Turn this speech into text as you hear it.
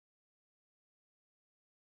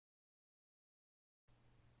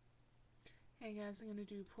Hey guys, I'm gonna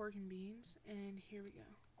do pork and beans, and here we go.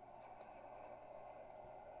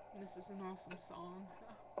 This is an awesome song.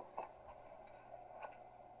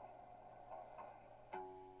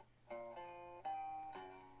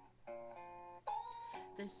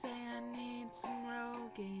 They say I need some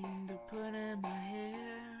Rogaine to put in my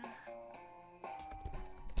hair.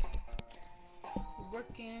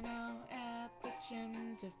 Working out at the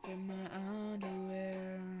gym to fit my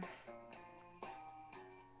underwear.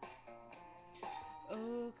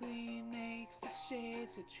 Oakley makes the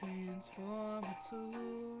shades to transform a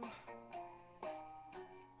tool.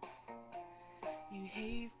 You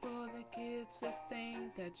hate for the kids to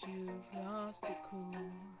think that you've lost your cool.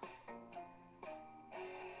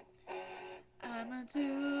 I'ma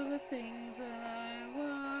do the things that I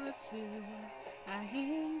wanna do. I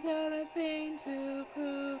ain't got a thing to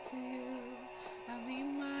prove to you. I leave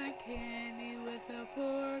my candy with the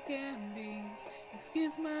pork and beans.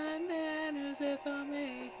 Excuse my manners if I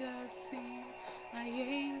make a scene. I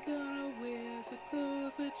ain't gonna wear the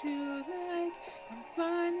clothes that you like. I'm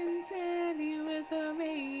fine and dandy with a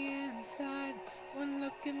me inside. One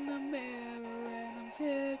look in the mirror and I'm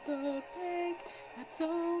tickled pink. I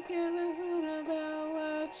don't give a hoot about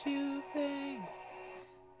what you think.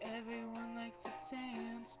 Everyone likes to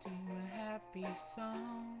dance to a happy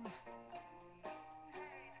song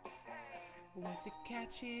with a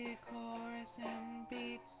catchy chorus and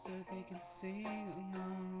beat so they can sing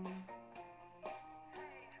along.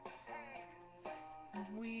 And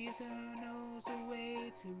Weezer knows a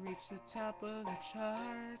way to reach the top of the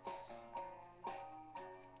charts.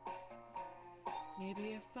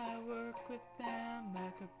 Maybe if I work with them,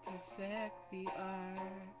 I could perfect the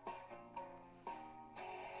art.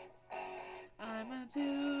 I'ma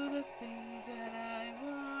do the things that I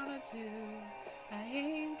wanna do. I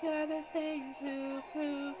ain't got a thing to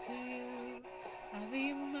prove to you. I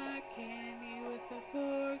leave my candy with the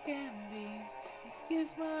pork and beans.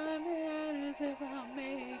 Excuse my manners if I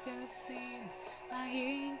make a scene. I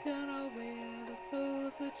ain't gonna wear the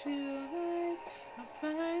clothes that you like. I'm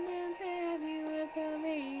fine and dandy with a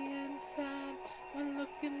me inside. One look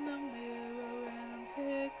in the mirror and I'm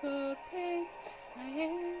tickled pink. I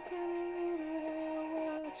ain't gonna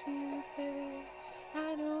what you think.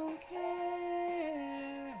 I don't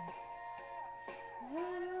care. I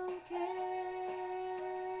don't care.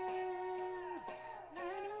 I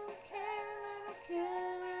don't care.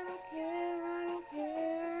 I don't care. I don't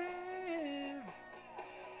care.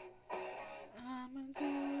 I'ma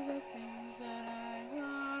do the things that I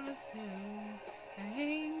wanna do. I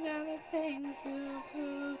ain't got a thing to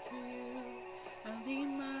prove to you. I leave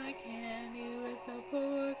my candy with the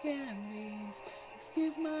pork and beans.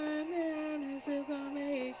 Excuse my manners if I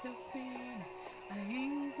make a scene. I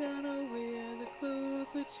ain't gonna wear the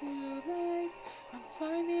clothes that you like. I'm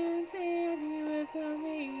fine and dandy with a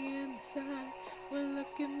me inside. We'll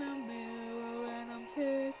look in the mirror and I'm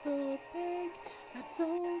tickled pink. I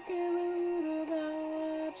don't give a hoot about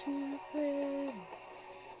what you think.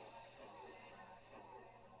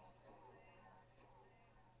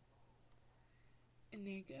 And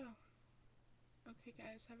there you go. Okay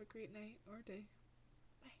guys, have a great night or day.